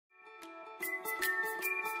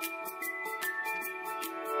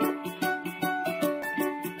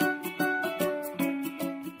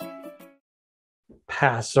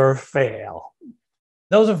Pass or fail.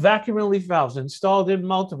 Those are vacuum relief valves installed in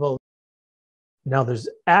multiple. Now there's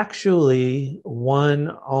actually one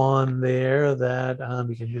on there that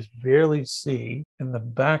you can just barely see in the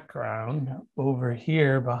background over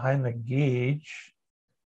here behind the gauge.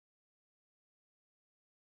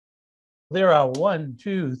 There are 1,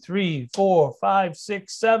 2, 3, 4, 5,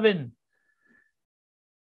 6, 7.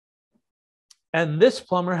 And this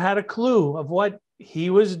plumber had a clue of what he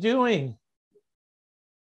was doing.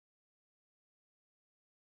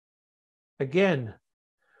 Again,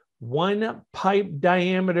 one pipe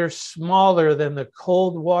diameter smaller than the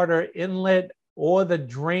cold water inlet or the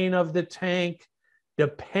drain of the tank,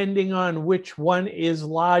 depending on which one is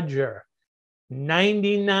larger.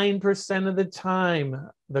 99% of the time,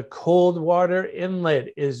 the cold water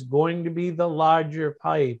inlet is going to be the larger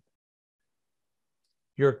pipe.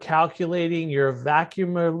 You're calculating your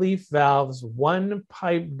vacuum relief valves one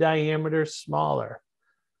pipe diameter smaller,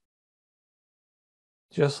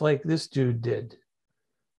 just like this dude did.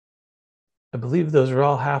 I believe those are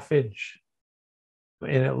all 1/2 inch.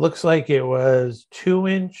 And it looks like it was 2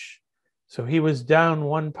 inch. So he was down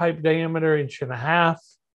one pipe diameter, 1.5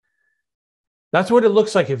 inches. That's what it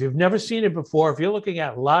looks like. If you've never seen it before, if you're looking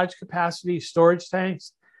at large capacity storage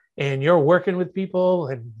tanks and you're working with people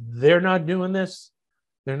and they're not doing this,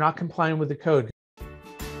 they're not complying with the code.